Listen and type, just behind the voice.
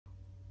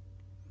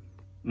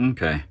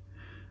Okay.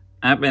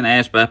 I've been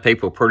asked by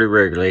people pretty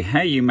regularly,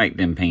 how you make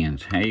them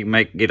pins? How you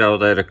get all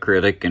that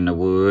acrylic and the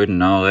wood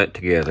and all that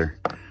together?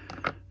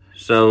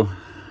 So,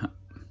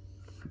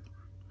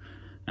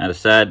 I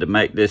decided to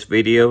make this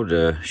video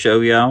to show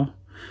y'all.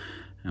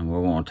 And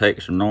we're going to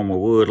take some normal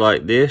wood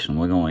like this, and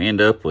we're going to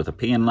end up with a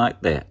pin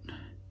like that.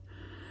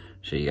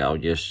 So y'all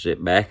just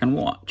sit back and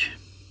watch.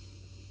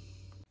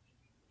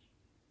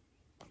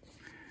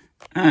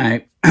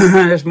 Alright,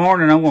 this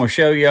morning I'm going to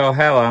show y'all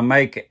how I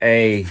make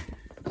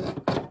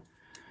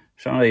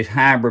some of these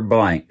hybrid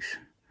blanks.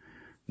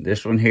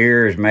 This one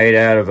here is made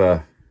out of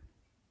a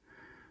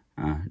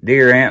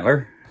deer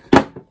antler.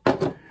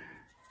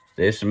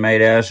 This is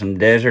made out of some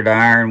desert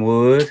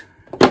ironwood.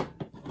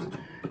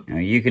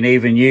 You can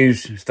even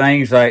use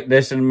things like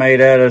this and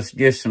made out of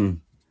just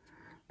some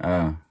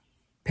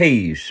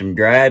peas, some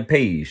dried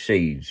peas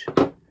seeds.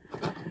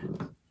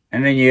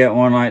 And then you got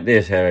one like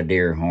this out of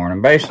deer horn.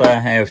 And basically I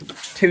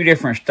have two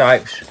different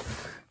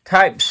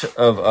types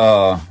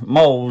of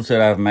molds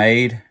that I've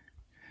made.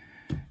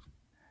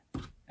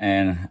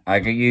 And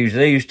I could use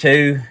these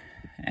two,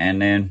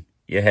 and then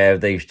you have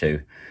these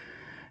two.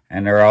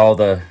 And they're all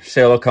the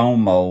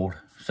silicone mold.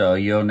 So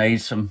you'll need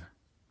some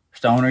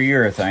stone or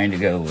urethane to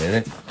go with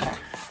it.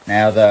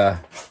 Now the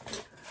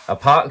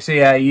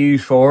epoxy I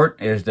use for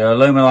it is the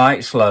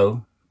Alumilite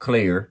Slow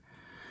Clear.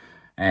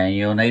 And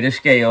you'll need a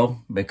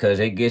scale because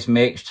it gets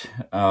mixed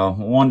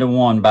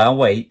 1-to-1 by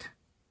weight.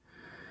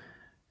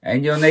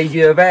 And you'll need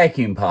you a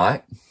vacuum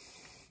pot.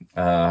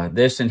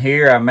 This in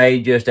here I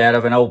made just out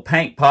of an old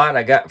paint pot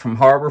I got from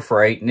Harbor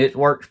Freight, and it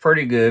works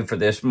pretty good for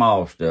this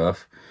small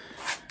stuff.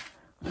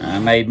 I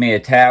made me a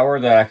tower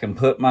that I can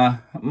put my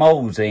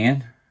molds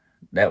in.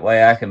 That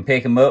way I can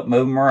pick them up,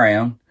 move them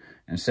around,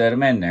 and set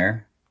them in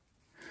there.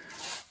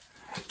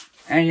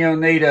 And you'll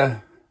need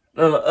a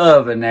little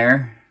oven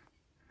there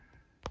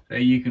so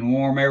you can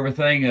warm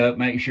everything up,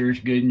 make sure it's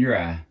good and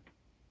dry.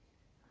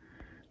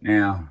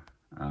 Now,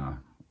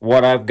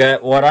 what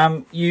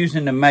I'm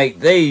using to make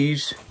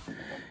these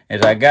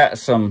is I got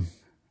some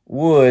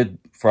wood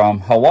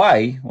from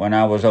Hawaii when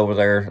I was over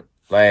there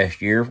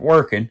last year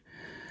working.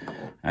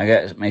 I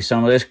got me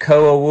some of this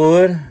koa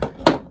wood.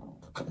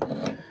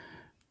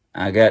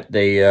 I got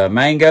the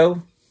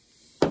mango.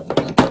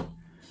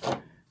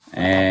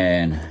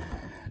 And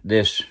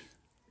this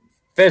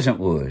pheasant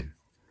wood.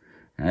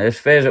 Now this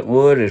pheasant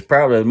wood is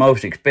probably the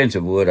most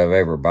expensive wood I've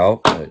ever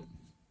bought, but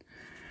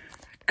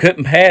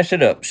couldn't pass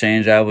it up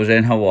since I was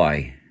in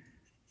Hawaii.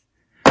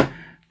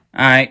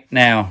 Alright,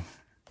 now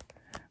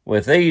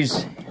with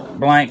these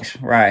blanks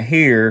right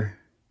here,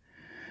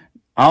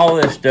 all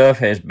this stuff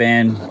has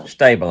been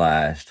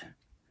stabilized.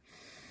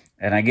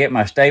 And I get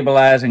my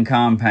stabilizing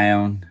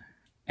compound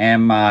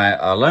and my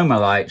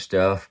Alumilite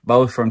stuff,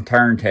 both from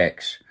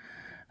Turntex.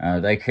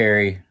 They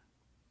carry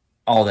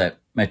all that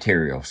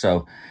material.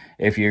 So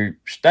if you're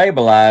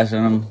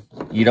stabilizing them,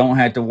 you don't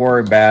have to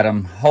worry about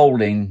them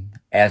holding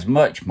as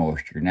much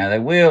moisture. Now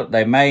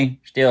they may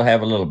still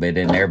have a little bit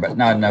in there, but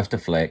not enough to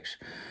flex.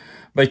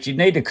 But you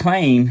need to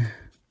clean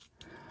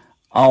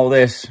all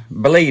this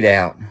bleed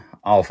out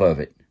off of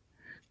it,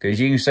 because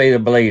you can see the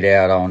bleed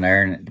out on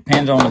there, and it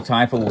depends on the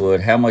type of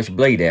wood, how much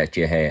bleed out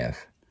you have.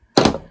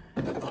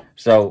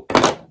 So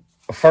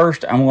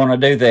first I'm going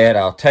to do that.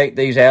 I'll take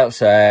these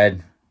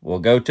outside. We'll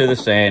go to the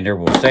sander.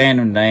 We'll sand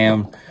them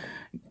down.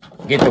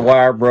 Get the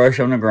wire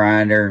brush on the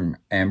grinder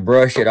and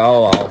brush it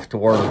all off to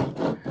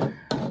where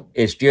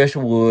it's just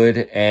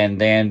wood, and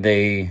then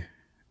the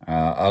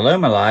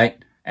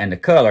Alumilite and the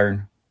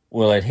color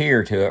will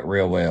adhere to it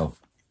real well.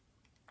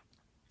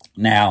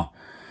 Now,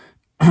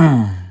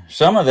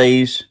 some of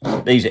these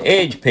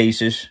edge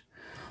pieces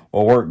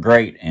will work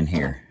great in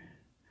here.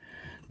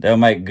 They'll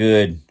make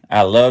good.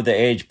 I love the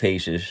edge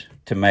pieces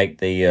to make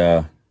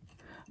the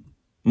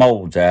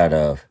molds out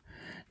of.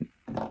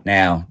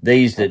 Now,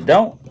 these that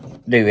don't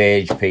do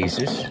edge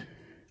pieces,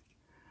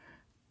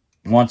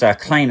 once I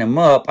clean them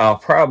up, I'll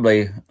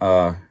probably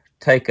got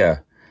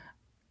a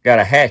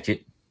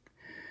hatchet,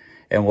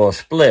 and we'll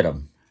split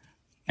them.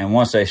 And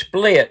once they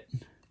split,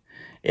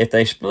 if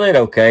they split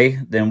okay,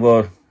 then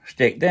we'll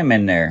stick them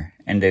in there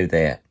and do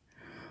that.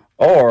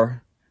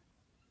 Or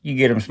you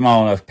get them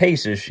small enough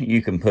pieces,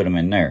 you can put them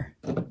in there.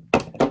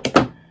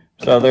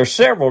 So there's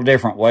several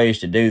different ways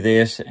to do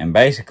this, and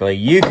basically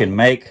you can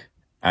make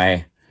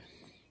a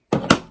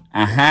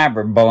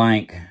hybrid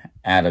blank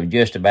out of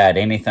just about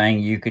anything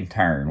you can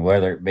turn,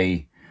 whether it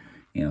be,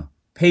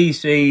 pea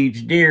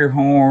seeds, deer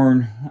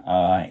horn,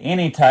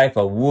 any type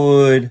of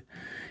wood,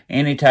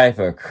 any type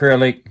of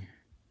acrylic.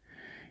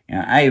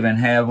 I even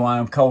have one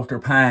of them Coulter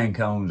pine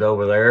cones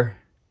over there,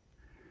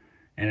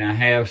 and I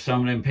have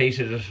some of them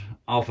pieces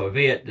off of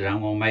it that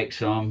I'm going to make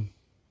some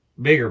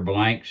bigger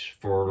blanks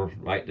for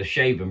like the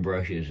shaving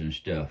brushes and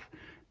stuff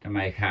to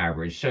make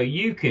hybrids. So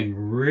you can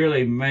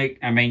really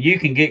you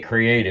can get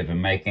creative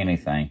and make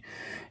anything.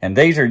 And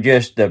these are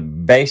just the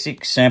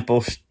basic, simple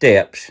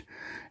steps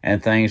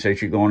and things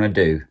that you're going to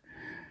do.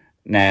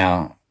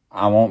 Now,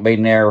 I won't be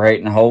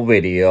narrating the whole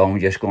video. I'm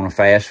just going to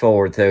fast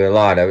forward through a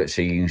lot of it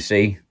so you can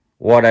see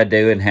what I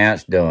do and how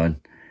it's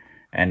done,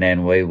 and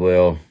then we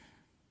will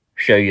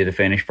show you the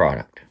finished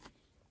product.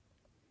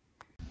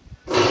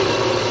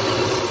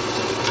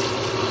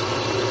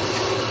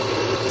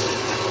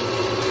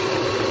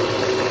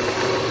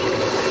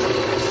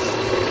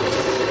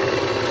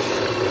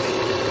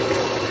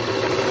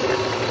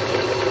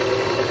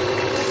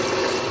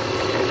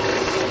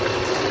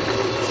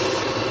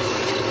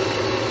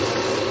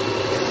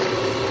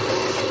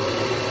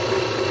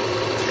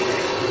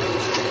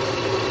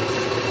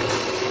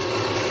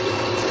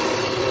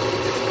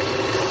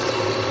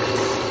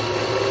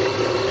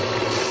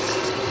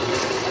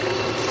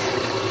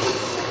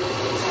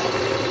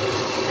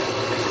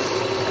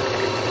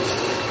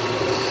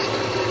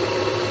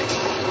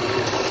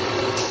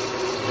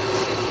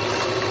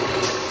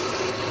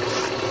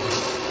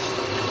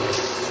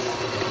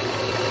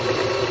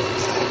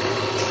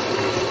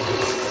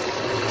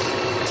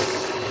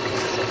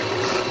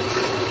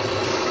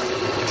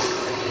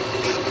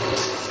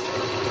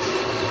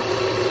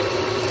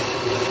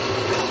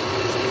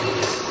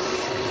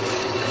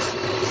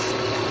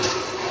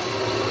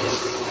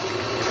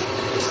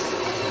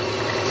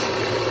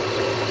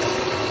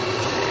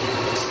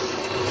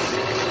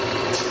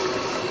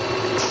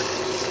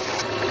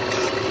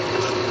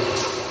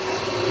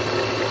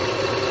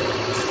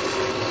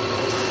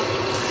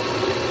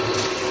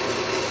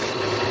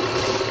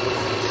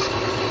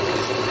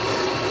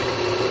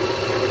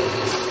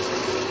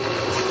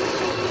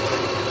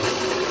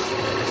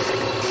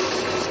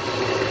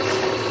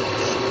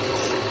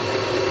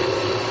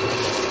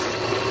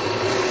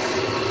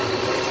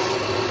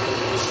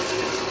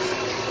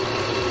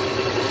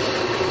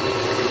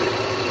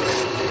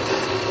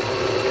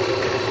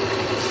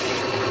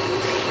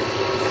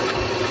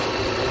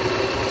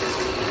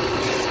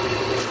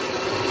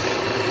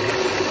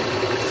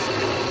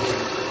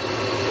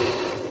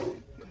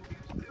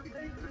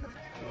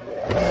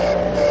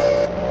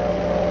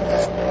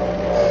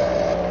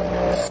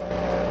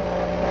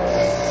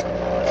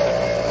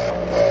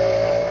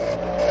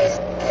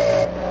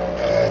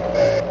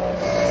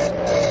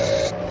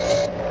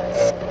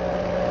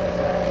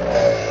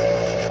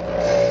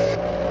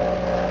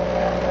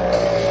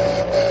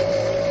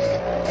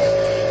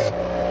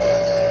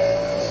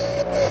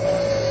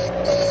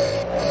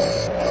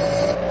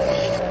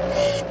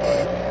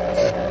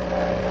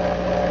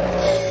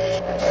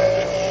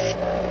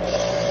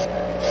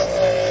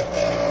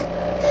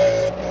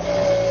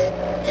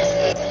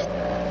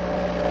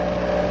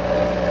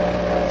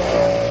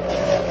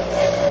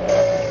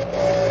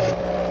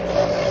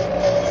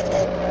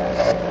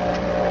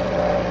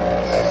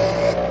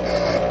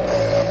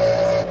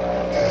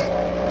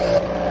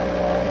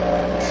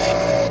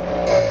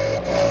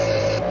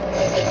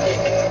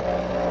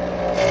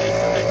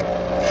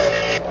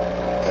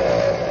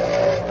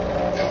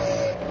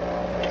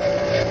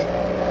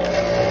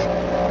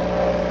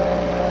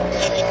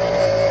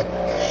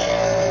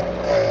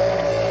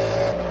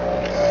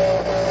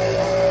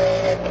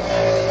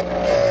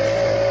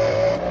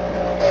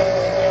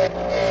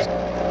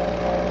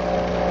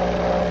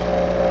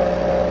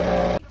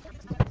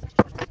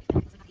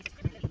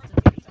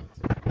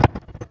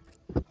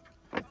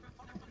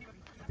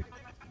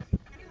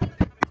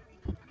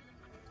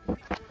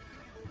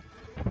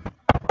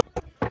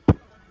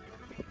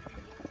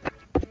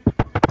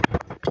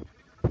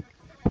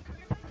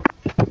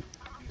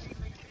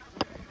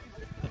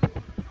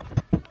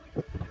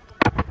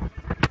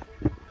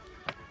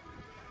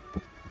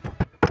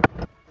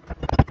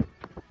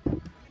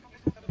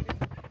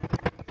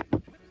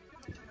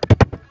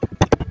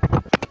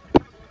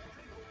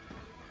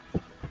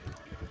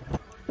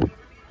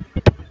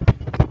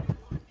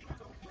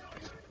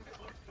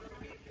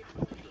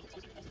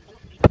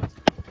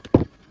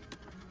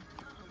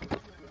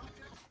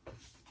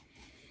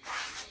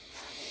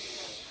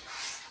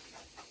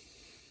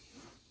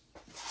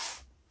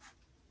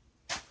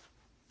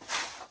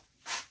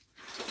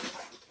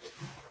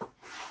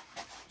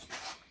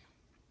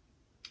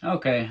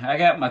 Okay, I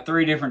got my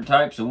 3 different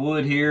types of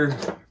wood here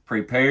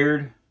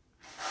prepared.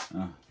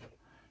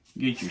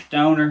 Get your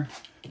stoner.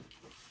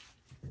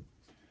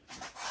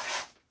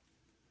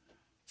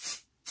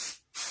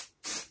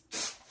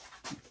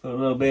 Put a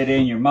little bit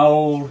in your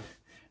mold.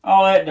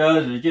 All that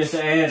does is just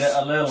add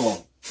a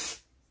little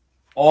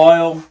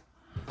oil.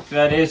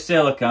 That is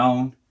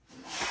silicone.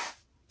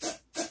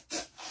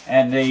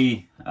 And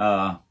the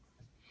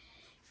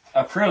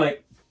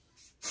acrylic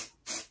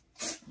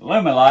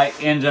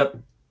Lumilite ends up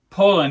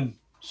pulling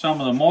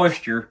some of the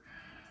moisture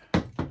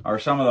or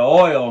some of the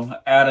oil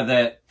out of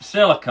that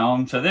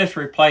silicone, so this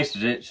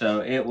replaces it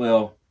so it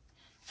will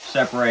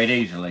separate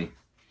easily.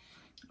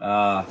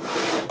 So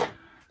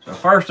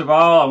first of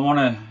all, I want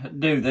to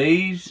do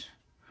these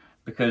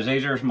because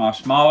these are my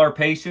smaller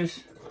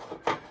pieces.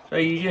 So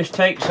you just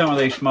take some of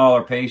these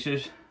smaller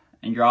pieces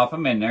and drop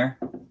them in there.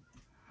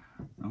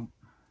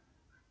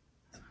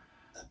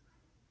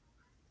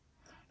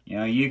 You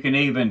know, you can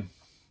even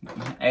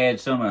add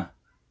some of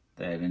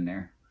that in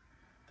there.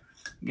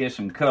 Get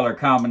some color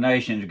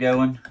combinations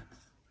going.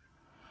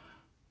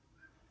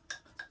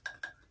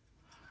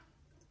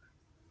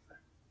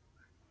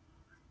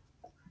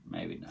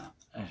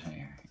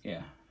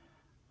 Yeah.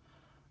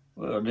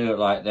 We'll do it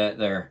like that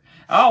there.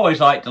 I always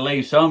like to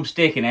leave some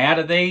sticking out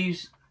of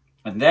these,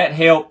 and that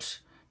helps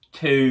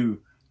to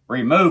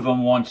remove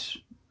them once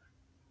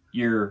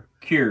you're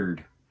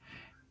cured.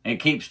 It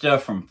keeps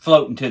stuff from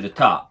floating to the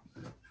top.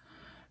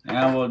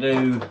 Now we'll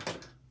do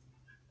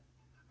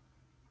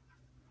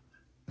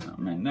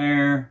something in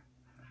there.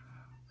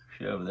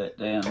 Shove that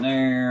down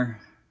there.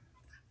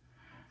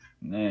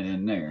 And that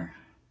in there.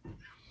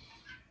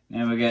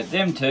 Now we got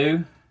them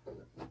two.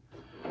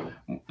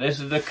 This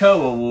is the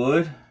koa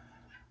wood.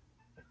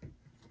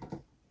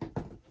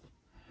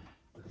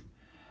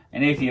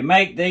 And if you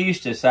make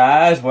these to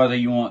size, whether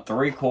you want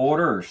 3/4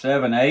 or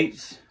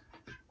 7/8,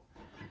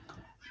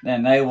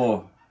 then they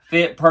will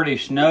fit pretty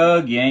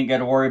snug. You ain't got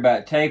to worry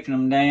about taping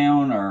them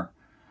down or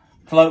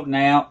floating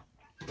out.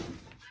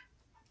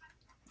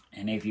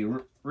 And if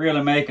you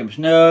really make them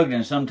snug,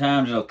 then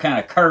sometimes it'll kind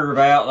of curve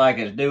out like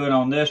it's doing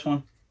on this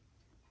one.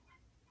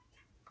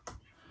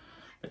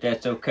 But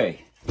that's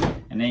okay.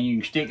 And then you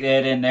can stick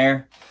that in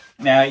there.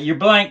 Now your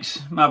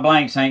blanks, my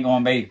blanks ain't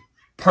going to be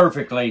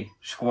perfectly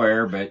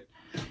square, but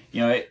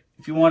you know,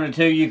 if you wanted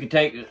to, you could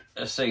take,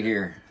 let's see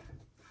here.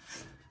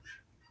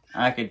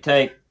 I could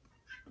take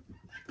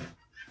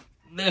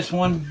this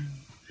one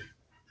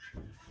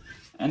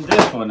and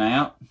this one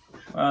out.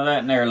 Well, that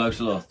in there looks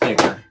a little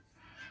thicker.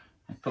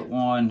 I put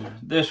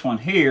this one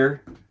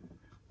here.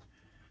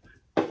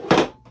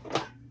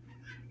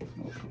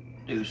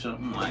 Do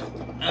something like,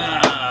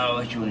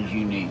 which ones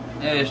you need?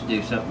 Let's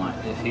do something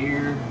like this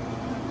here.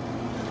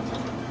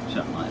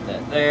 Something like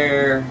that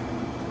there.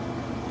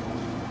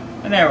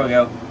 And there we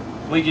go.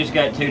 We just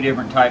got two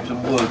different types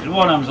of wood.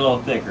 One of them's a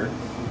little thicker.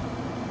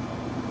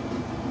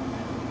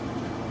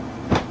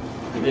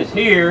 This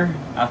here,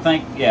 I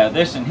think, yeah,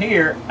 this in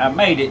here, I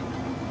made it,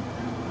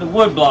 the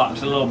wood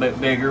block's a little bit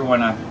bigger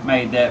when I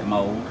made that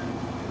mold.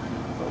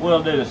 But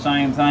we'll do the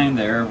same thing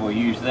there. We'll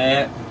use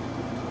that.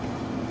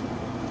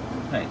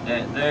 Take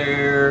that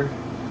there.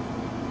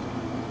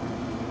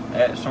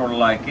 That's sort of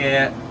like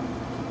that.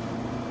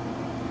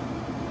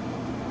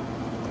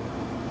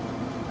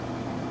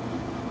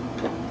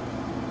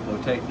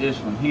 We'll take this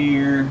one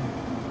here.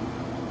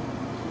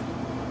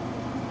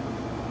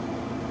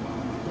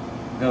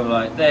 Go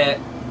like that.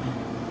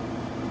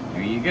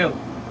 There you go.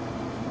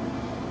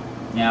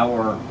 Now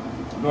we're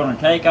going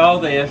to take all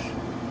this,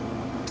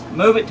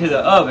 move it to the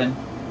oven,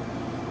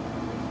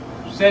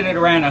 set it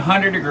around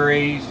 100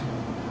 degrees,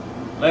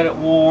 let it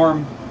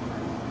warm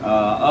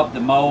up the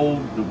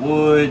mold, the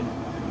wood.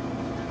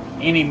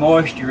 Any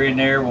moisture in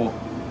there will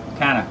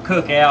kind of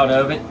cook out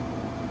of it.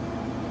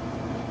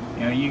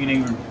 You know, you can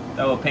even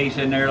throw a piece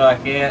in there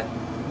like that,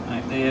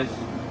 like this.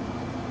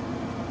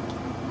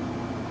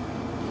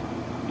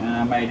 And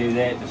I may do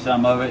that to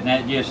some of it, and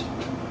that just,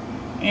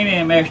 any of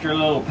them extra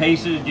little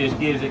pieces just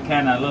gives it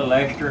kind of a little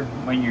extra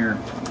when you're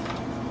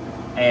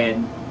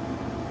adding.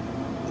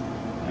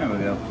 There we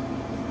go.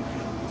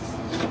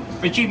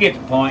 But you get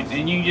the point,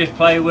 and you just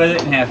play with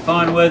it and have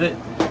fun with it.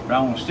 But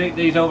I'm going to stick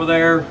these over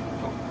there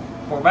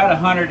for about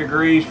 100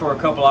 degrees for a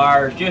couple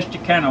hours, just to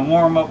kind of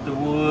warm up the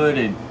wood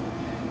and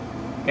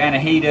kind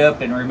of heat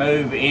up and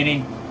remove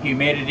any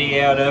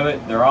humidity out of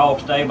it. They're all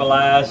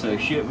stabilized, so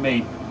it shouldn't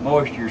be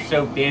moisture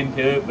soaked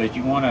into it, but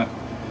you want to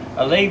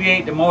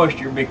alleviate the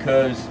moisture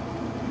because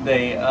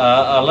the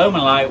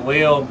aluminite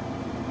will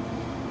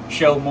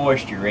show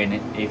moisture in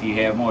it if you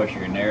have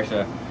moisture in there.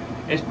 So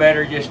it's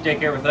better just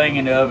stick everything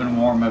in the oven and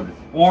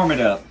warm it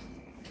up.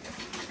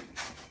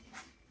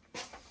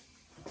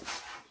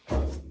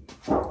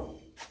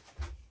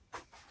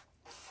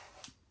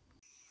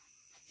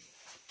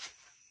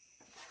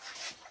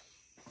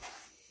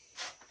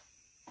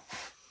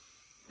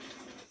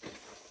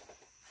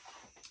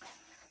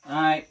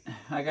 Alright,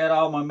 I got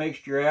all my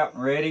mixture out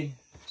and ready.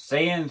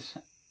 Since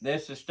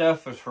this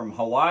stuff is from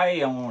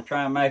Hawaii, I'm going to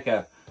try and make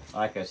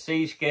like a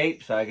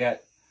seascape. So I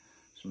got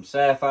some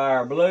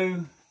sapphire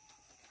blue,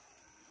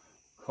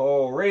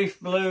 coral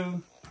reef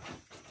blue,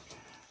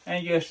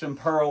 and just some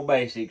pearl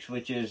basics,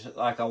 which is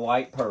like a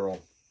white pearl.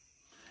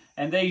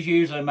 And these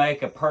usually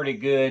make a pretty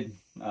good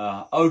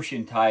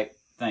ocean type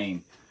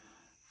theme.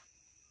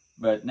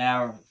 But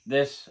now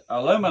this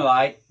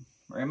aluminite,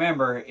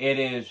 remember, it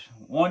is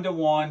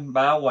 1:1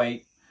 by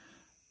weight.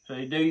 So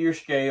you do your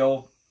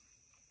scale.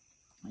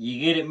 You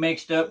get it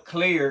mixed up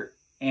clear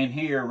in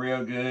here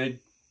real good.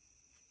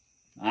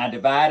 I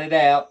divide it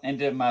out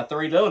into my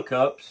 3 little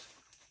cups.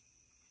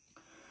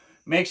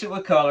 Mix it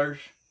with colors.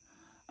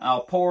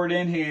 I'll pour it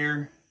in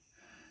here.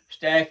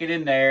 Stack it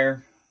in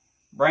there.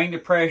 Bring the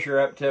pressure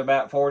up to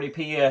about 40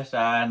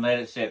 psi and let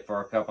it sit for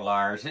a couple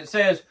hours. It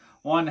says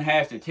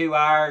 1.5 to 2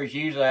 hours.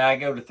 Usually I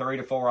go to 3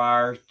 to 4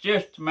 hours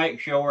just to make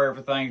sure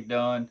everything's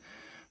done.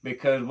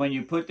 Because when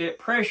you put that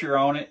pressure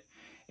on it,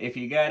 if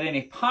you got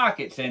any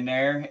pockets in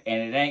there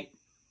and it ain't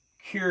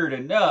cured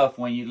enough,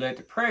 when you let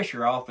the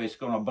pressure off, it's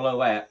going to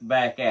blow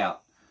back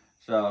out.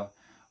 So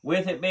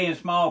with it being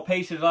small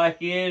pieces like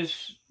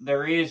this,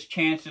 there is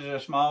chances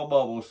of small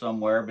bubbles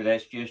somewhere, but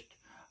that's just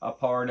a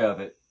part of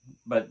it.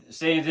 But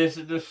since this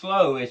is the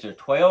slow, it's a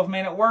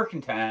 12-minute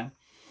working time.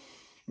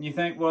 you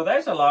think, well,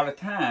 that's a lot of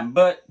time,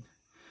 but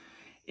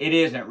it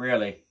isn't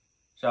really.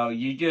 So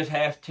you just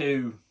have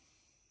to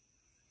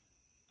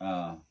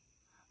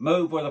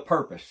move with a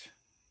purpose.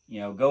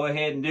 Go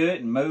ahead and do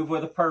it and move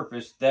with a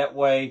purpose. That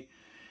way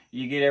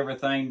you get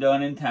everything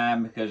done in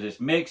time, because it's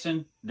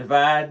mixing,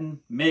 dividing,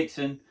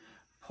 mixing,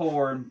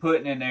 pouring,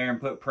 putting in there, and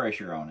put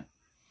pressure on it.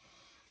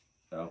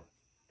 So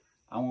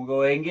I'm going to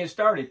go ahead and get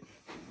started.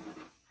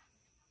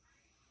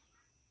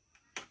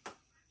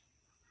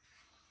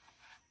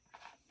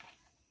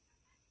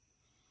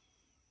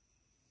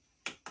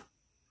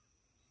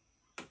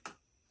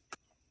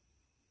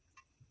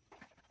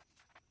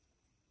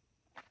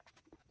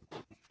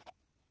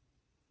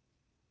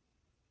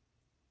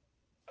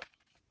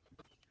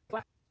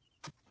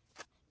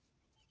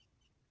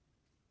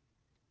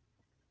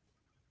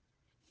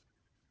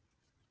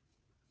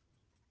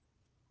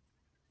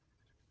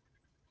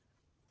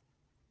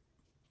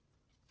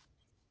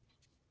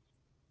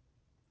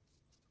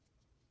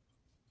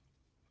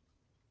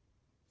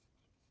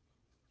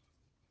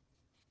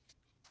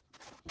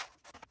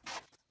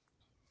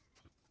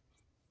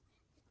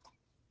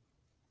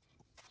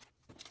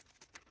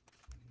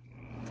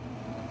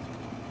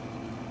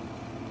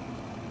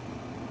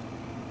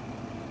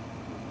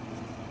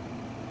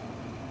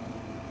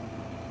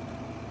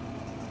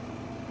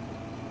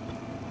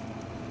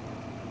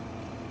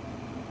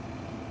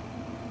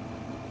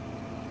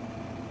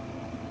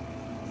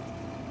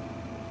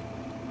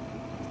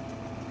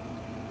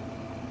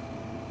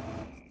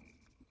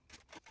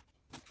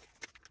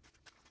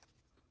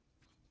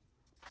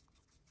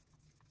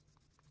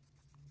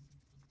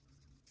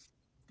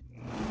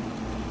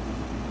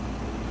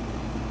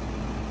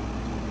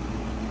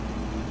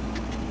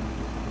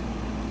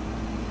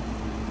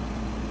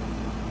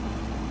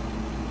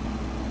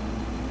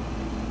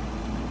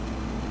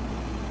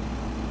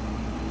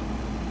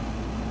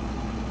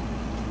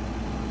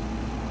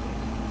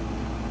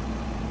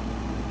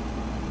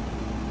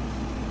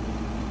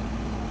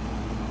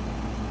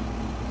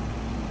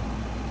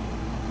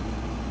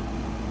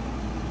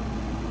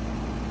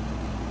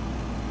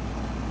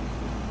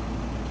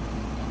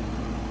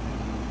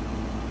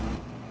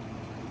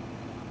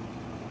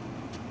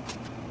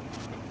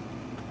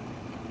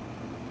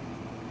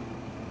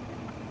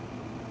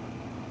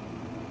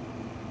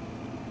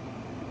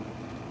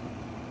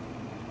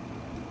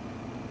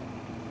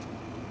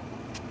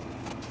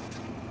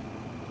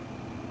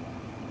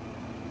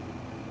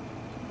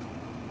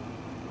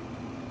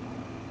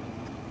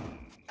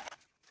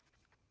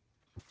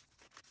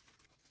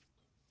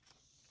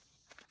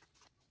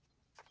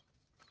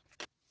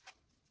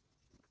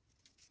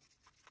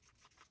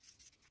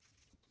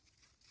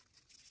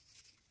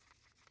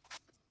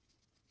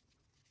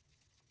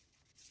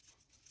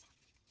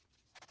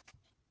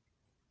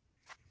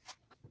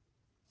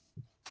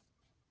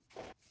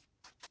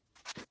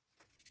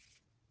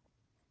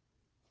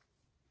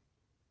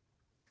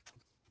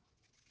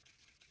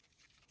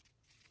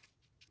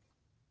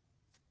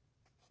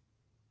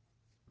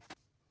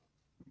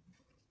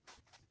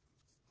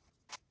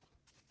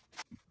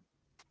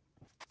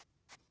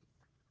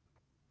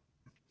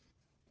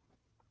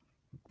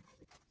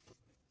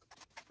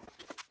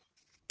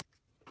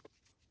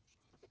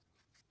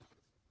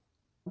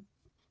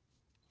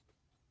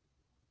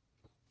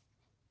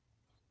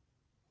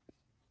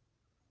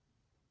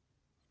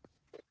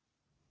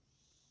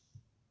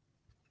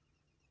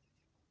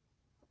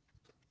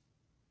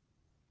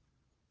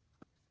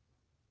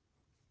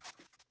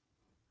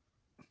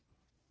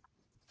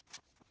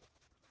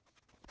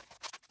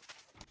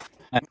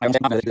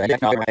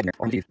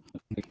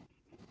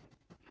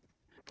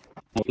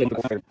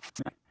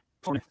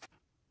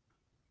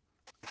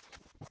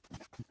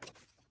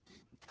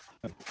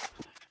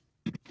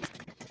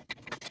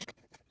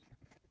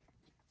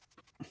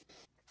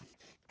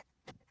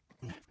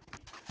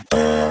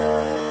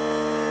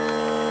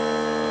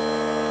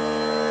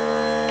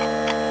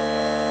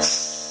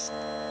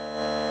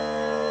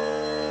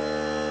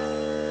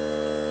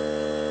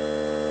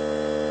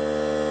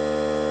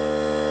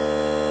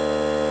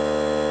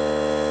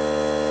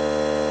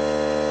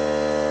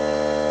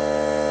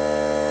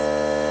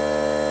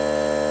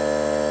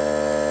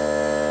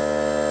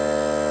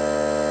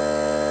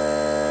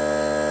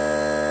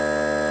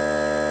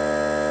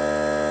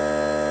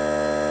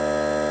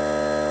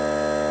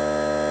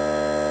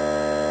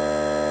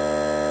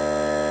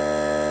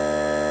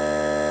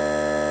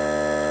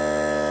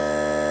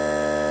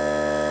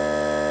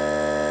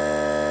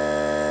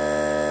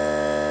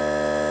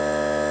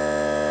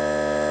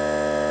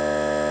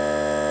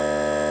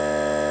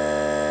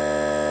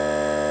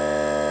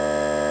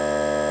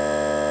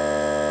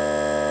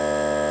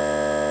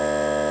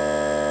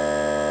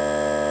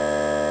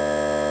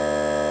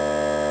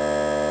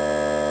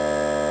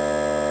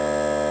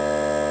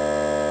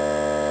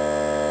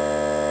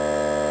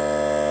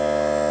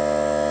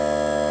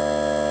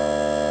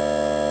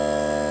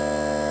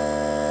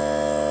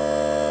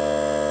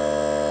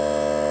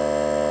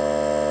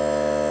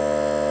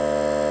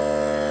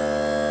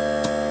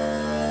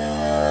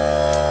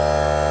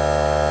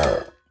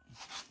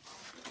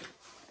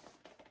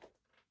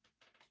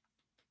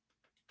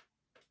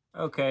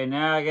 Okay,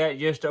 now I got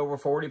just over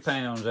 40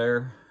 pounds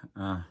there.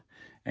 And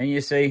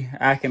you see,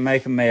 I can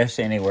make a mess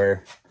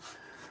anywhere.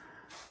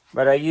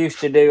 But I used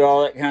to do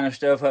all that kind of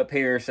stuff up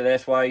here, so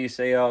that's why you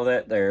see all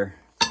that there.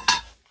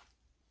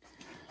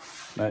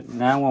 But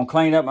now I'm gonna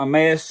clean up my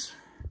mess.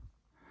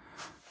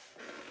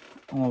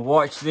 I'm gonna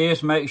watch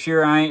this, make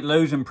sure I ain't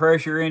losing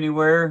pressure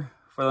anywhere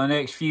for the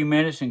next few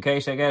minutes in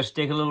case I gotta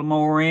stick a little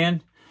more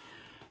in.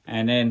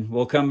 And then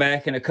we'll come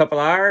back in a couple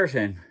hours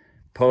and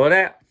pull it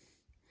out.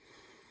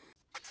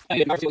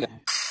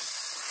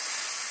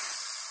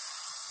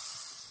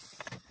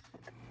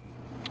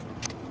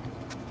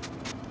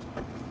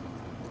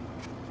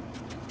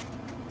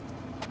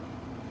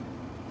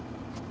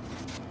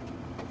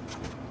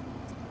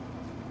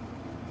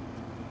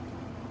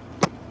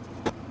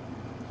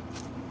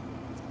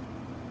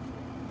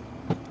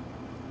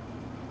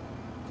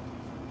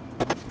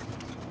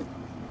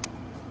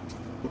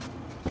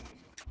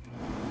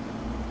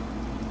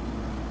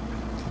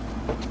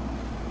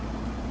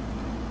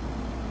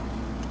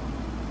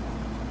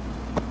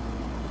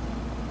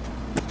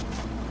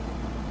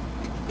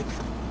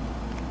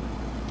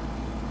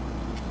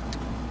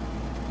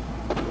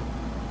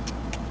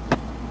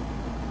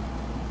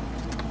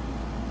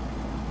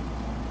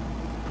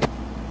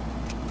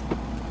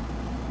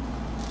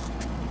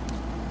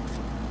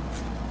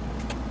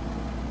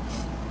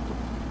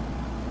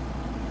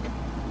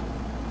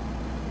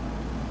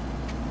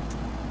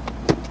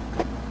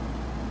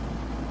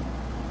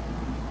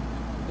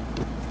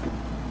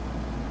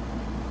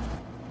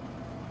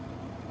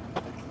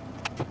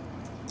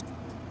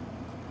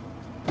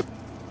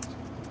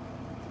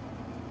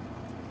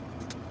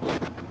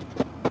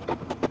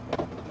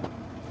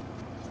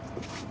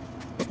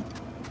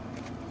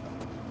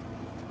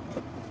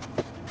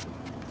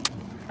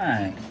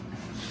 Alright,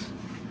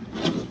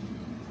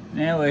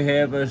 now we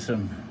have us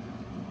some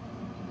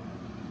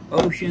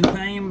ocean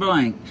theme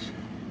blanks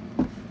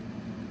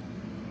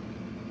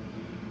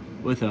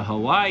with a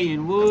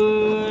Hawaiian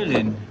wood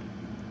and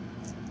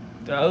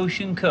the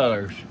ocean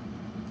colors.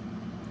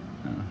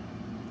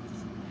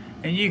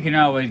 And you can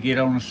always get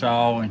on the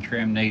saw and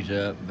trim these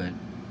up, but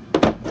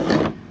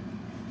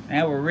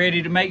now we're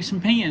ready to make some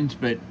pins.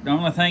 But the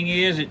only thing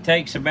is, it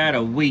takes about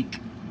a week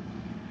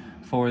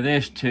for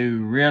this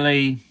to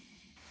really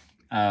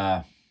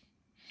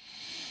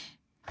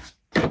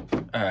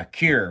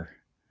cure.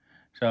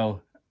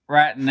 So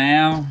right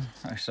now,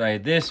 I say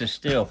this is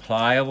still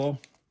pliable.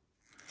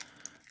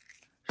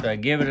 So I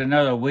give it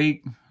another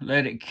week,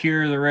 let it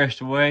cure the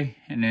rest of the way,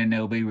 and then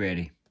they'll be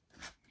ready.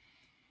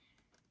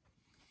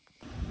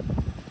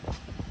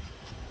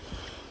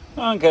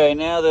 Okay,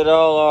 now that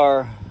all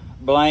our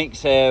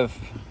blanks have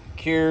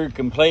cured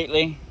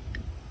completely,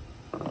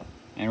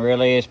 and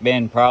really it's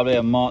been probably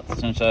a month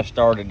since I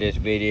started this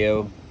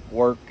video.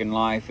 Work and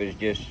life has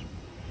just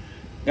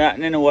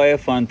gotten in the way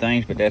of fun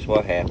things, but that's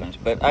what happens.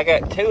 But I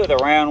got 2 of the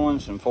round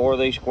ones and 4 of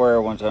these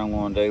square ones I'm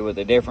going to do with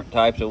the different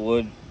types of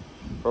wood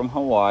from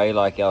Hawaii,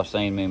 like y'all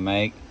seen me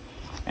make.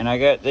 And I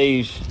got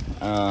these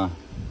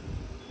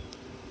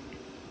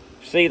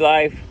Sea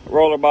Life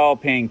rollerball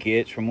pin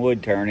kits from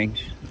Wood Turnings.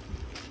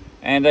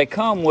 And they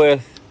come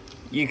with,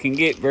 you can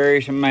get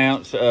various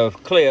amounts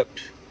of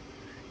clips.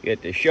 You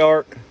got the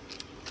shark,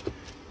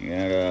 you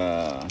got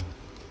a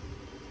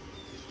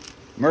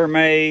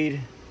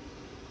mermaid,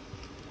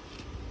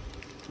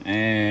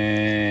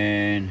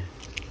 and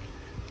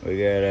we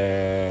got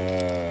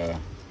a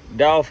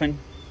dolphin.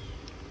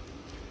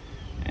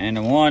 And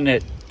the one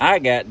that I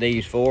got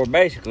these for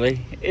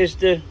basically is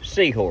the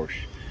seahorse.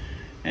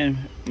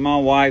 And my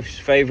wife's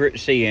favorite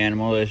sea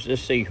animal is the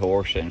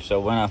seahorse. And so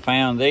when I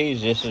found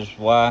these, this is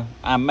why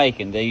I'm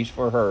making these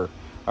for her.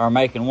 Or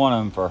making one of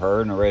them for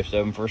her and the rest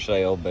of them for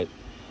sale. But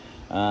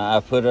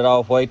I've put it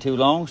off way too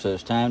long, so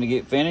it's time to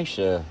get finished.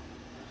 I'm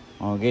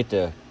going to get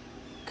to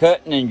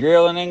cutting and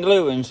drilling and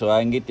gluing so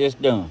I can get this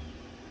done.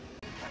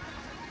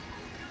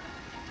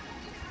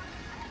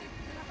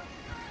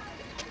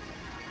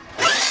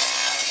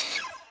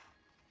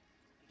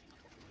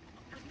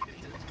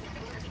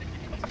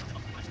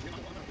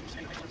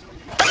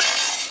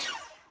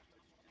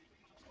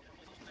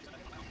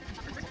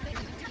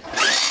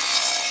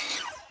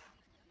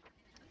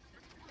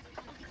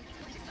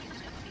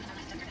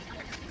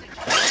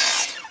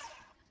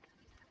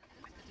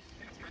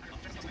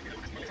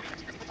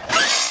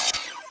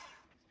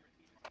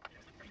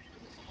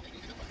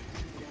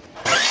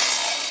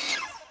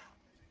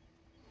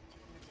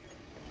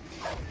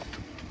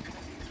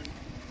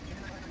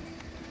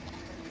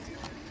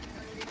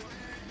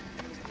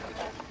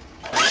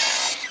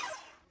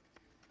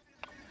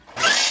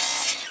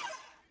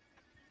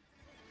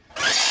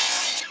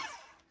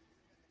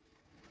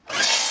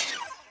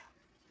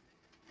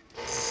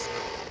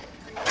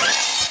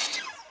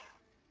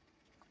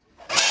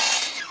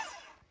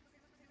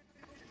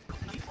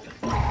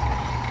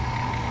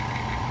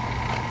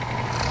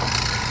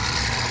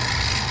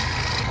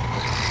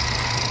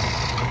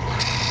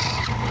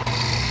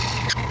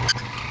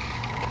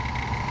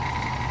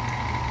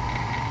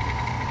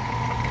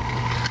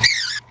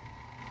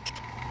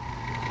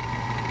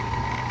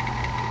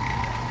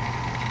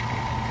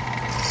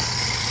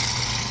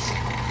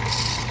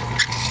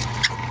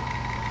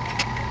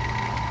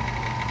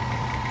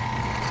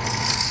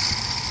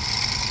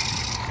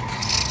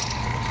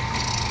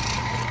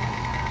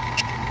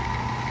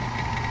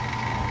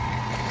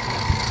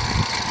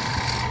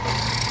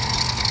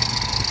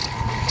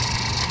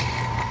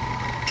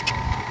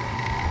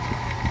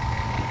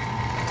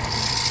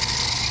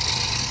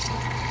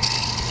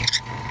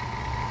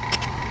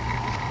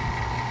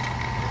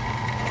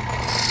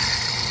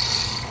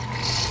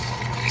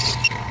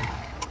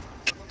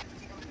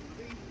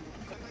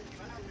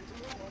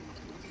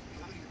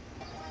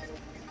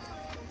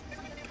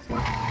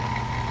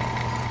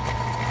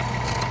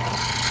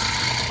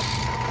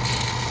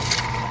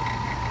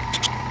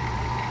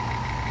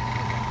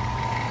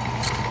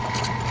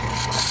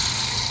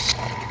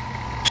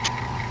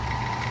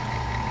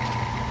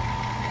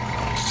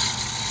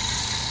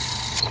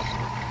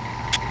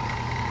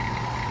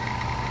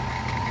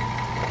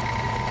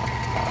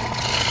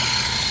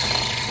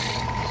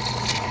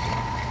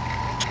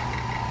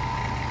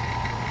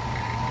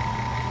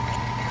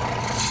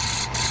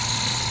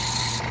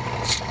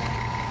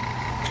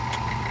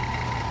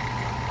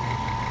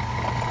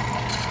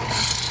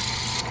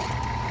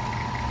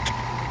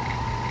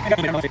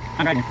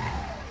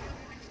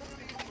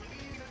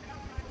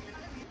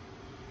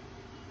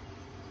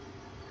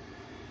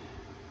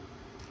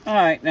 All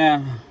right,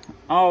 now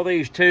all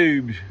these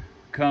tubes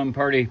come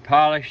pretty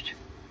polished.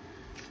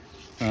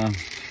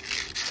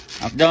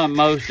 I've done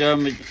most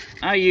of them.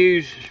 I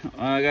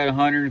got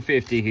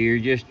 150 here,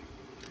 just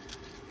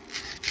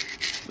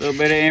a little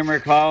bit of emery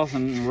cloth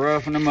and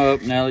roughing them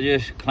up. Now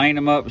just clean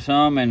them up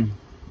some and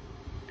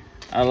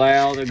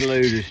allow the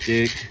glue to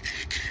stick.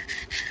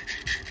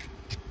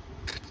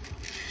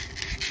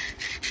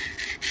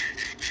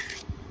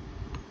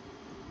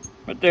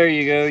 But there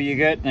you go, you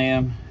got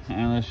them.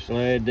 Now let's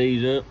slide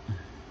these up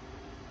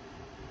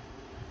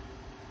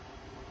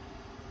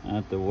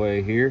out the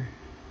way here.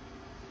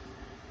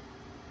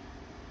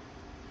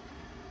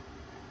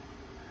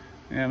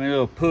 Got my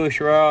little push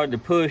rod to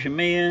push them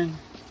in.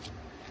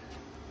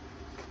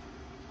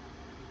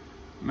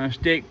 My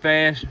stick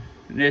fast.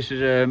 This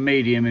is a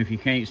medium if you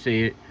can't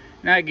see it.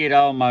 And I get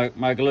all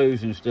my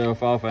glues and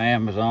stuff off of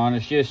Amazon.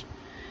 It's just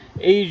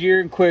easier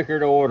and quicker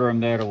to order them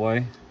that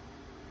way.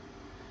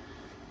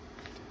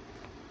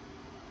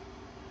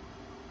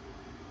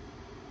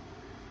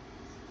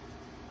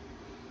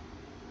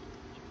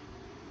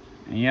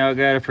 And y'all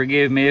gotta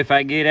forgive me if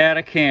I get out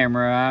of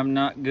camera. I'm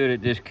not good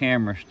at this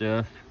camera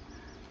stuff.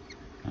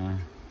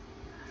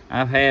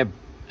 I've had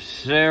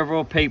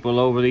several people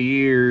over the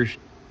years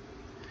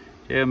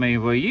tell me,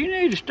 well, you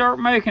need to start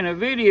making a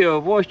video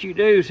of what you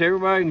do so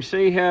everybody can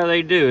see how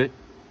they do it.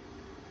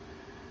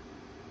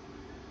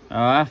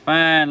 I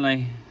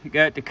finally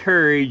got the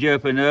courage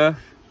up enough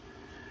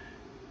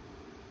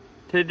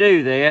to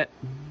do that.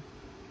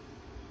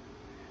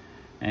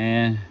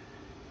 And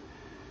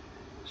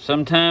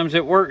sometimes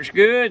it works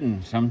good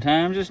and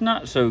sometimes it's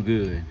not so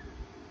good.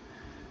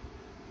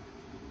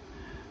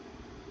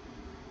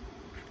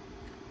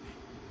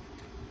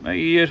 But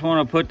you just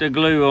want to put the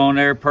glue on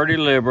there pretty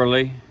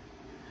liberally.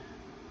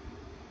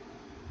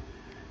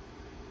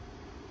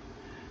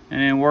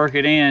 And then work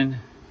it in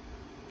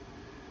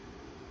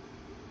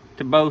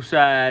to both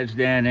sides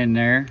down in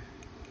there.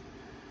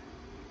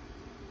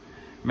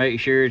 Make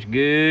sure it's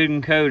good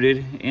and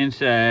coated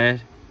inside.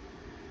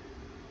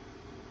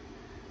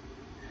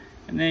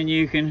 And then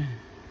you can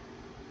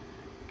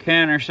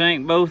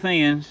countersink both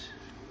ends.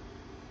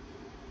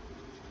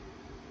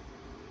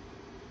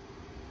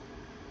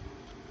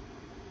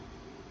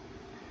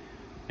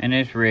 And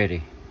it's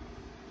ready.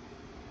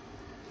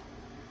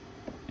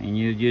 And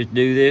you just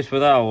do this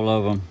with all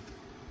of them.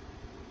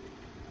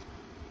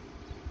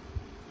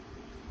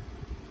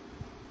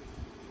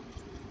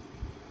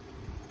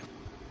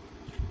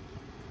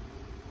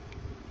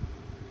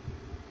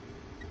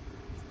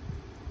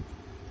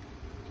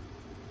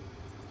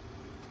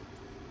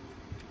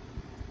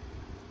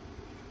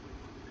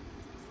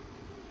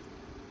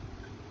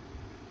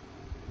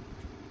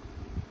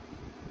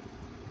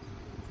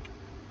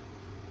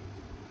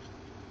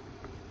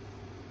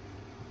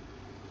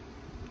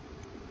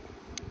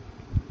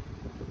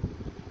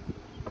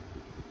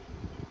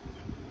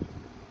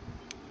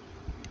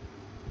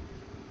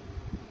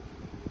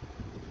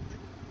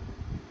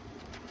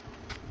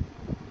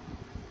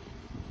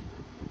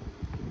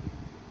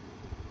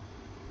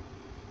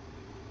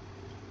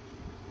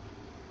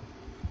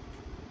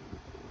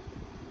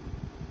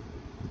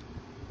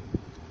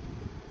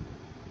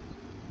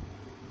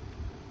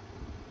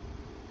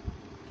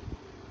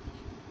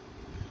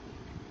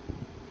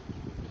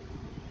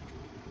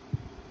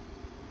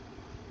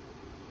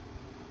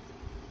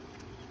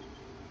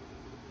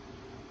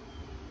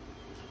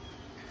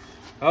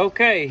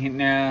 Okay,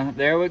 now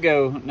there we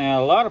go.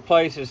 Now a lot of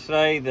places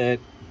say that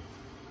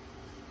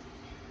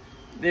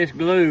this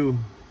glue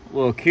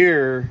will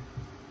cure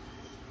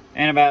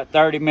in about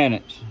 30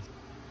 minutes.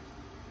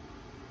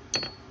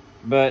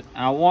 But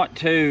I want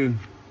to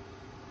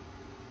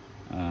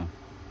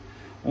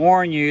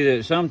warn you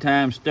that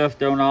sometimes stuff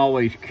don't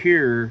always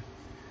cure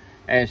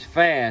as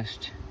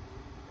fast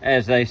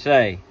as they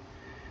say.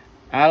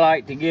 I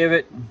like to give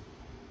it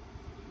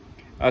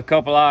a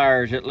couple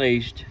hours at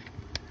least.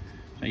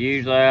 So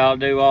usually I'll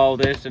do all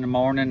this in the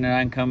morning and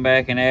I can come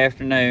back in the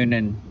afternoon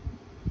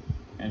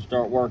and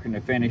start working to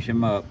finish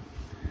them up.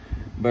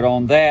 But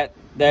on that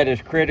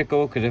is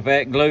critical, because if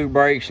that glue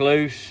breaks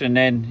loose and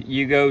then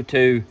you go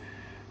to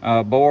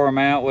bore them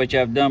out, which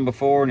I've done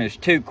before, and it's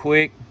too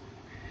quick,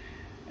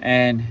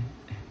 and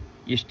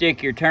you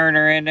stick your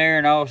turner in there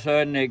and all of a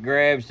sudden it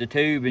grabs the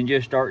tube and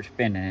just starts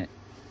spinning it.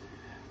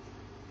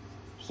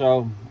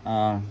 So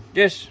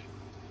just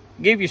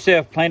give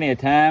yourself plenty of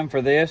time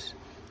for this.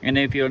 And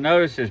if you'll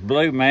notice this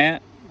blue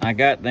mat, I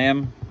got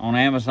them on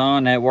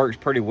Amazon. That works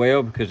pretty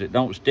well because it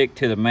don't stick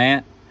to the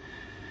mat.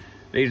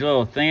 These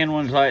little thin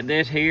ones like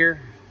this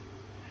here,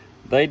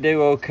 they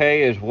do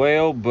okay as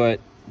well, but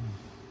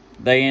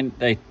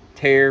they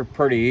tear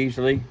pretty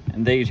easily.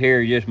 And these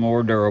here are just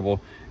more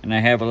durable. And they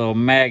have a little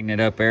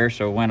magnet up there,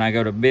 so when I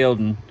go to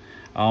building,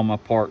 all my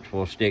parts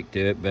will stick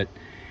to it. But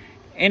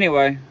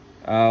anyway,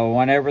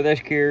 whenever this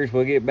cures,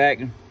 we'll get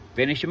back and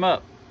finish them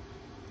up.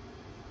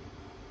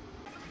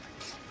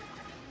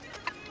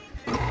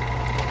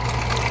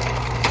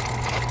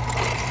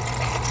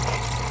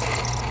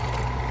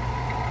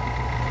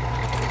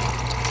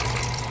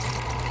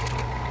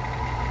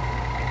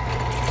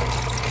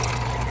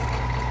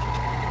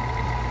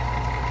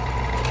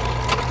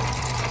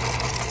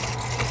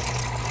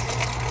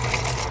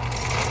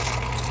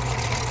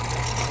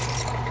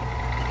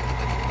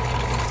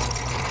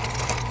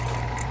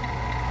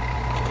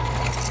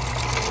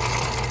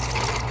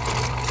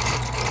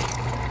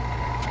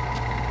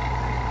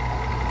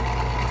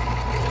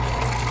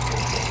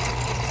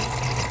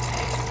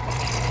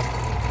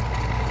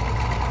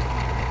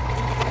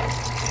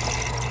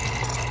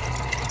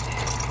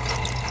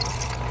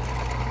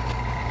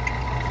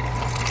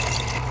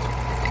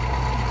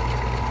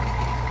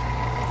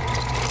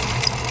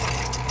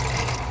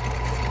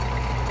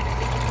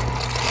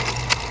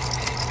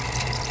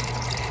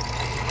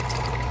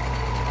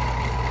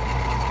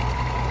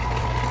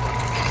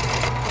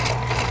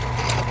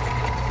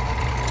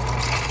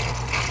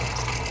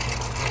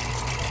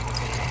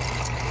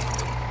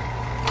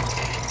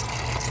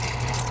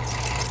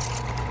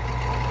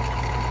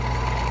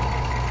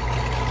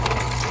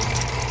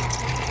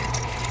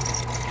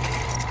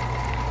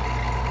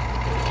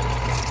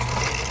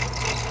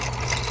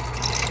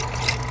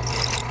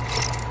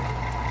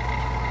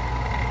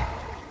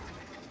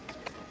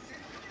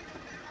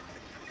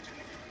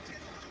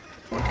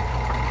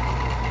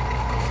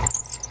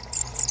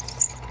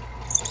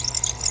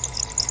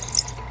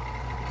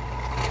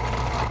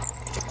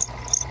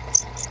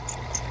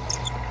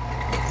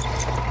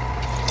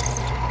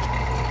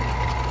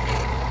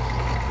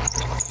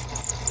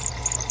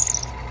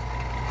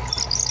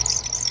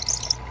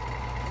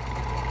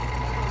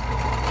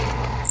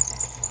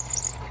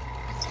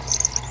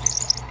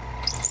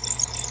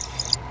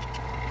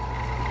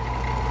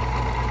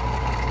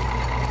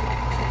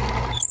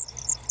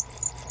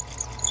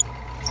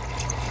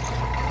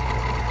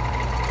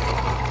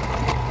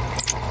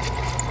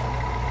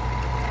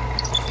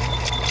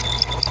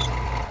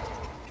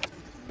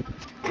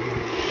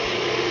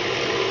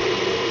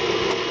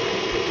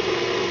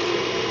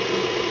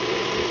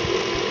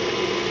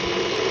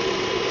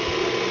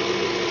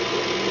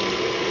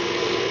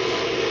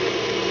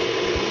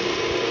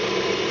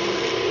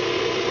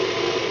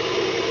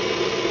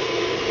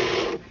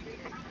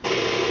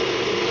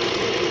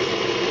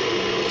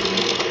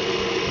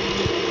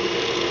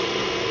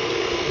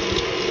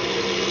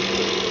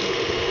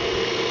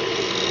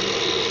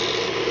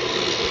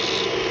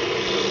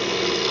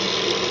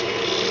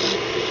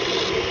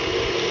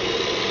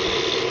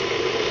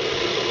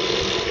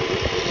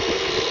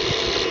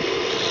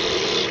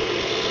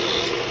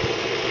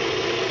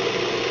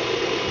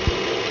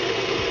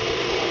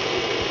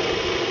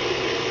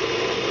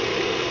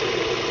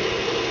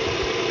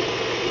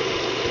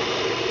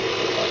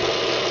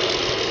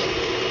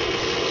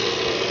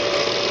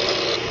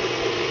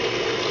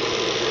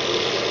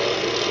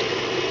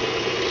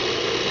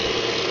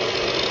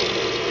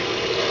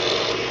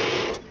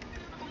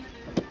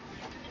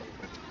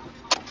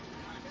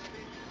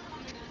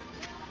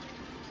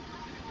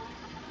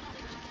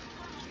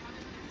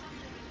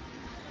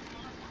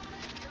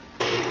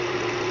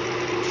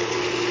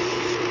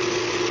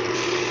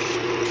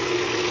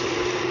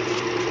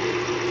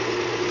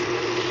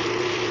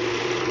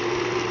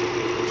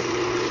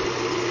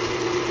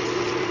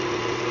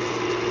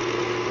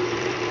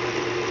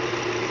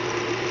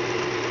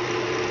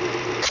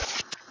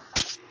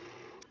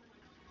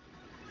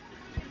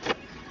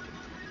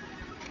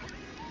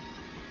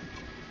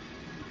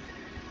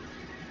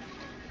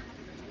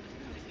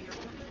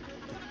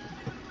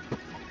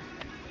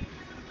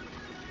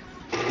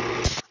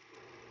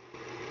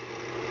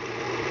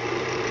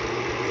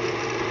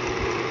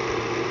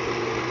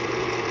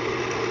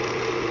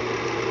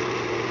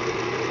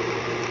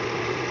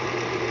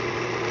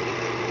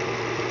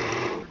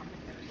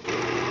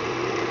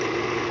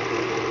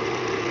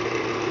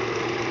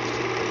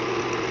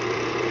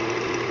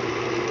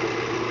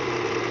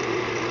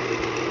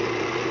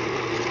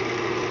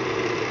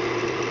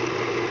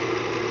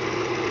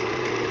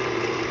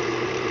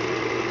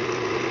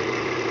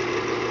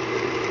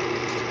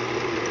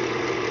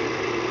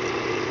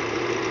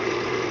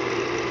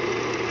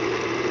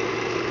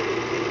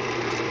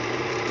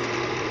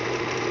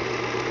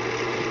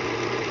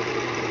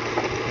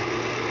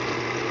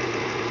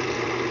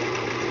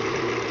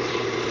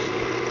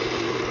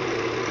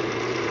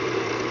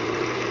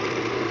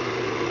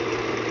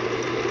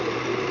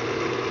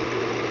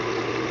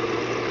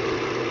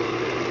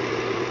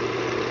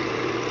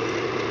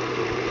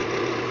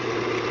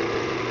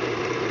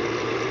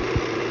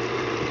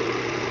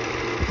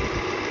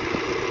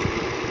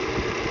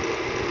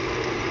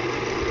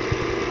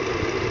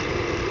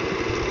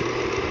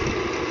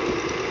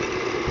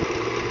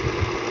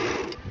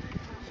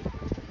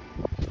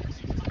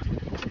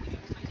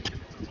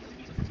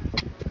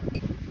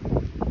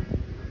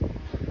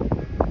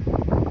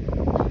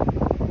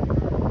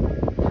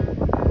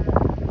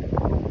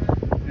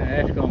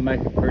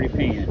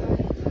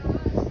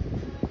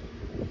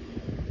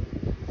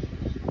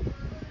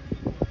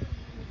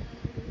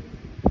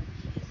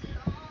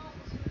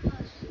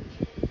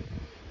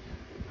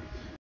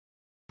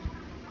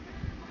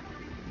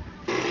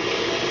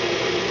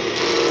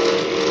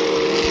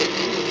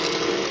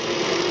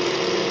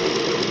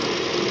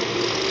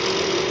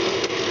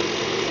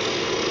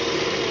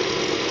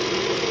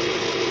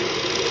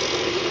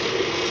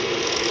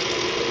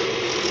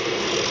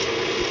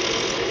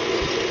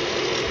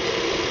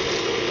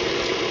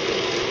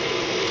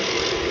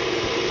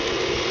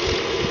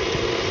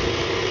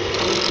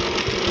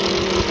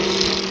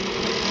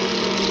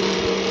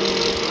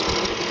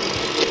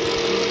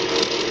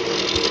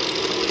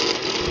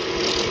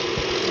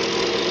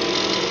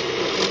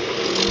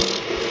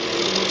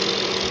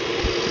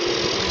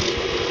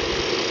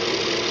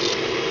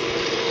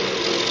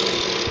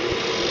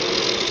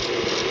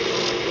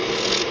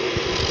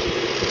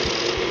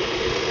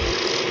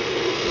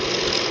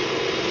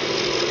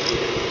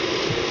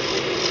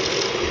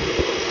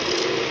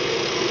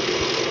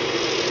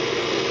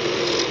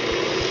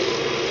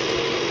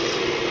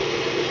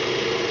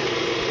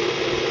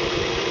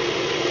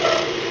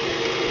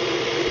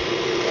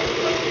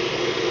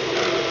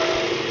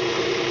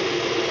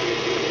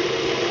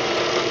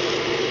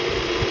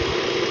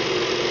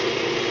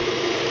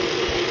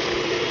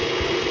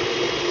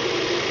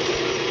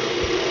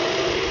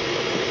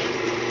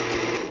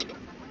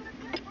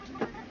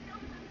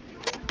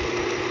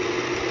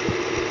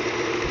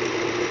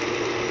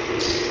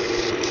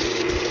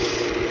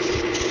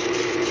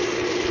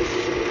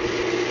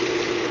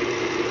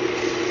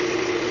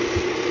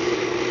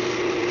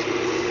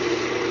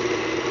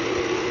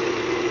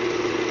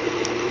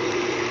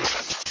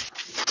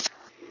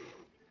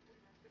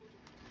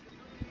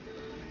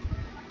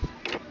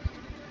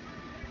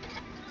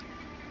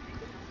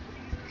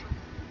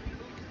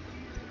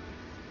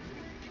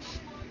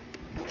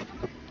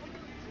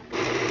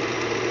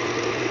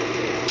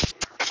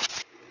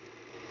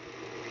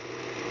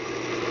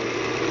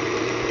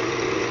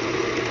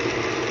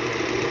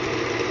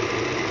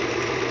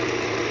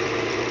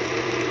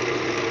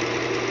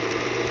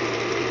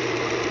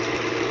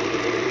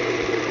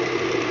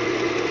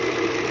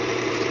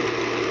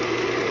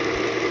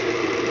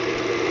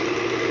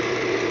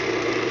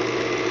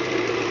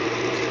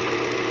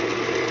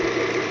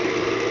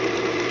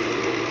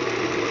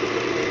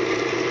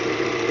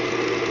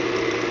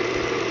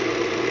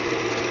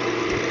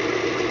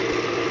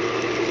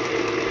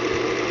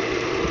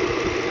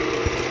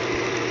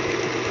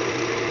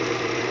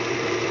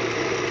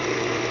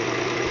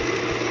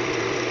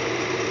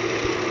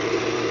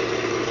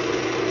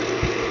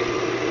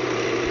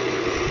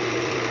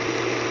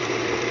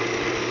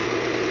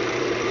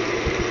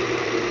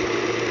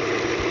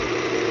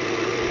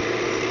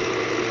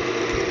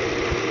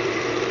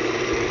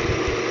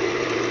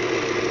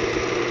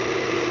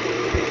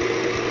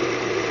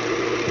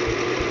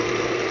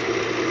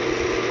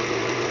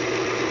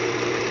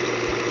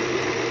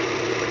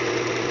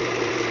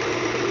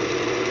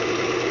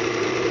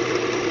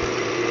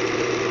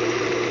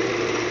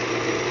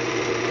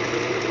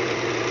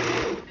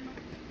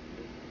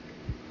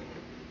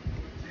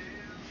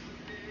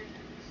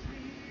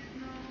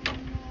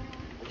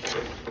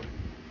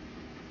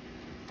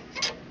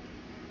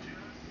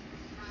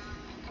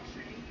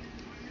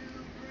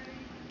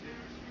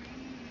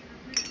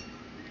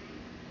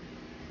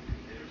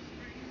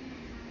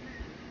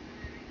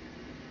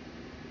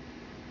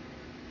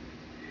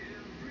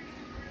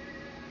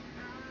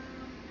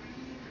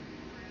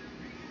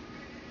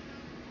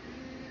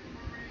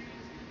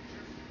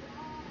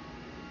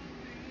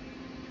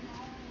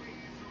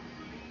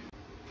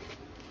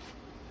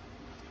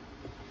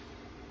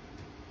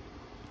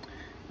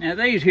 Now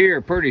these here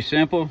are pretty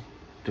simple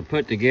to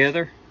put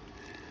together.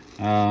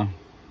 The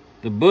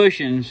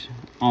bushings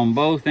on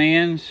both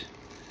ends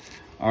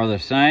are the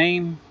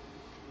same.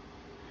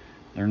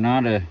 They're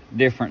not a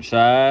different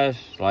size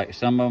like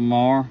some of them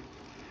are.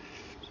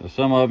 So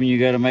some of them you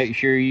got to make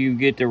sure you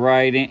get the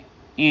right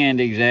end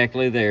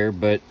exactly there,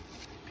 but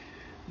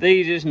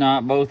these is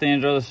not. Both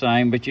ends are the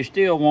same, but you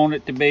still want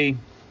it to be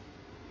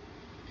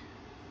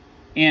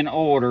in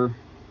order.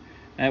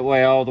 That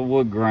way all the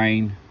wood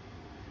grain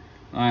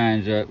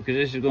lines up, because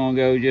this is going to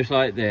go just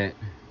like that.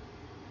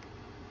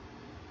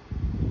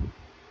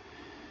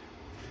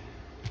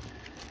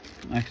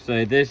 Like I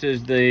say, this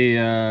is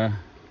the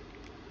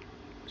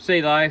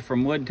Sea Life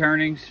from Wood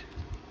Turnings,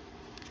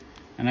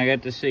 and I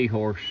got the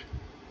Seahorse.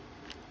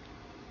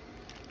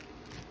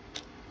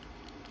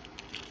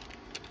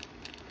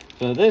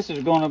 So this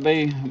is going to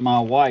be my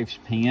wife's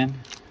pen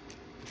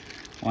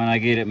when I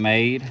get it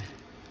made,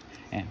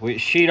 and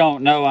which she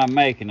don't know I'm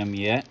making them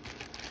yet.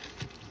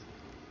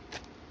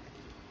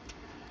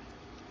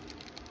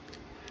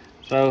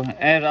 So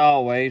as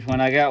always, when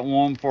I got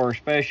one for a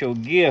special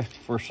gift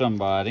for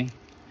somebody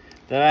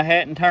that I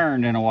hadn't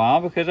turned in a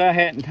while, because I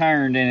hadn't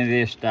turned any of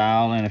this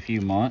style in a few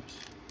months,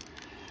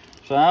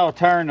 so I'll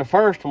turn the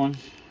first ones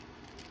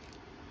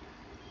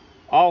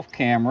off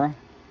camera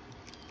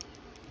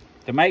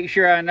to make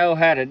sure I know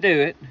how to do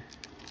it,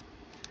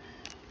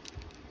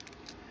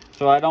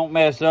 so I don't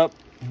mess up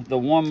the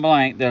one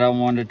blank that I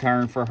wanted to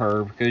turn for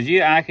her. Because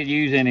I could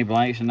use any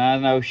blanks, and I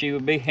know she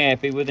would be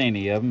happy with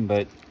any of them,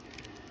 but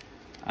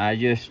I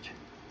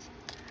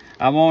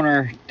want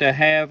her to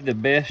have the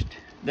best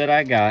that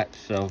I got.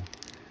 So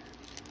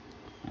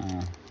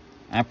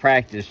I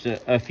practiced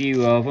a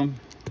few of them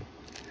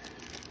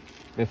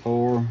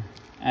before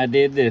I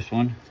did this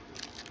one,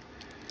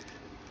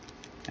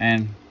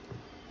 and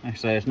like I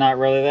say, it's not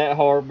really that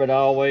hard, but I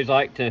always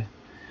like to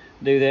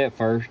do that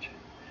first.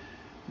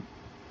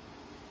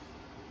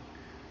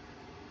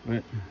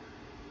 But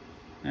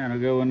that'll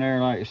go in there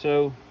like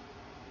so.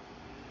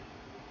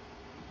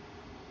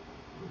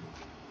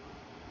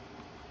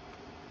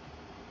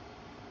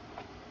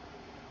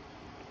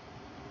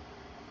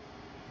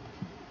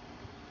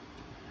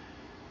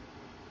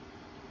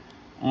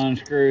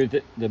 Unscrew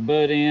the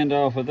butt end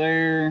off of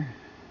there.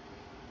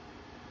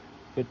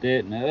 Put that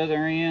in the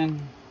other end.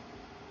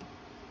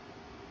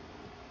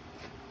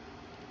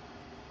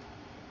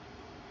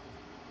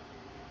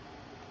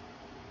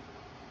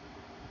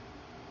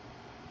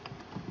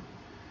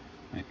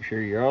 Make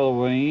sure you're all the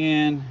way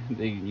in.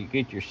 Then you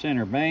get your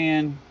center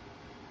band.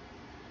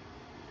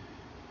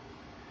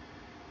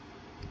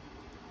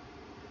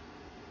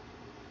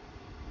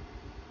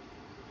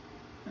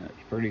 That's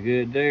pretty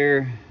good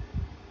there.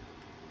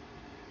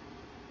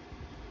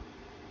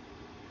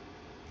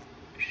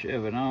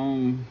 Shove it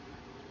on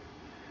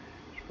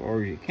as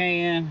far as you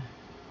can.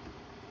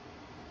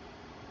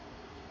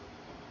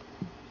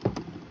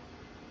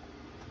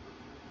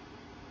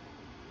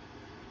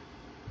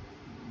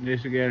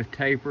 Just got a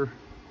taper.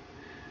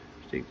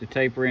 Stick the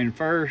taper in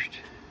first.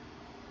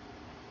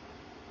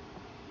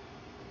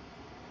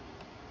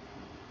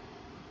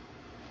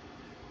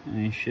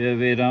 And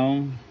shove it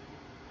on.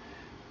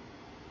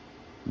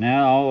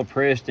 Now all the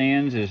pressed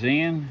ends is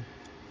in.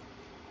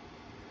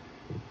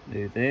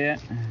 Do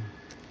that.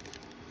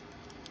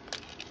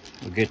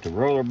 We'll get the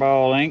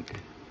rollerball ink.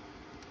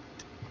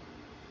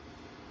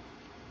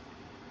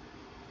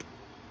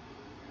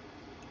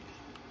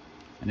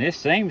 And this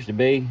seems to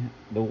be,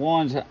 the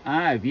ones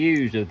I've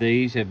used of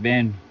these have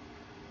been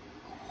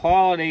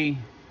quality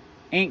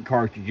ink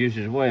cartridges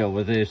as well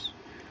with this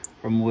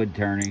from Wood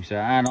Turning. So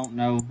I don't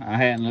know, I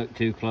hadn't looked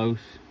too close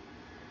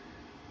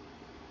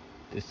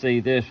to see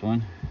this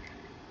one.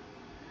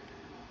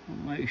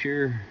 I'll make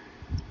sure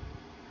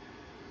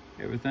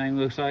everything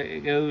looks like it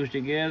goes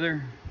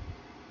together.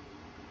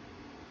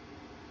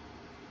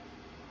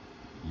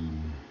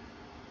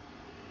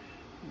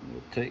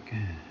 We'll take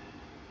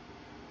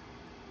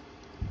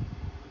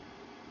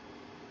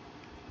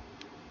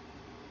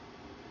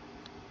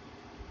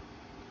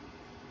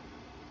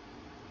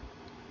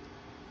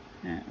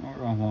what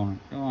do I want?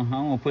 I'm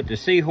gonna put the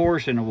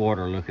Seahorse in the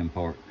water looking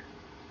part.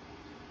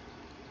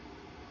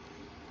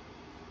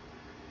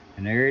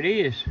 And there it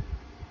is.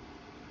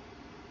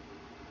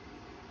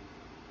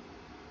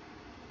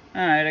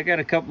 Alright, I got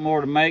a couple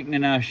more to make, and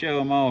then I'll show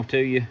them all to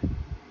you.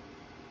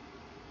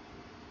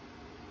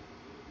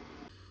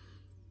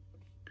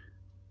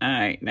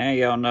 Alright, now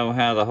y'all know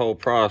how the whole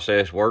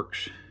process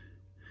works.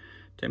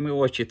 Tell me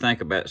what you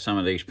think about some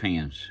of these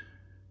pens.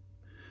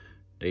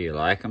 Do you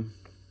like them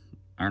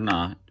or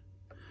not?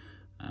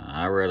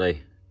 I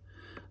really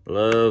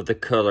love the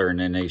coloring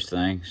in these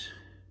things.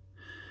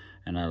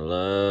 And I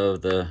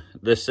love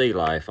the Sea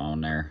Life on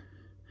there.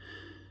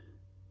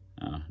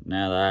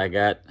 Now that I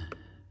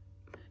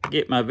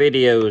get my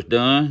videos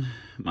done,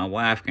 my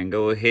wife can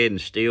go ahead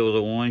and steal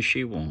the ones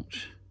she wants.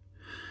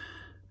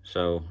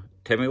 So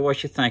tell me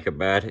what you think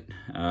about it.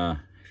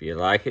 If you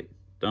like it,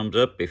 thumbs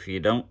up. If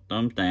you don't,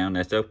 thumbs down.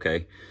 That's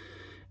okay.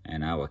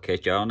 And I will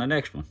catch y'all on the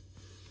next one.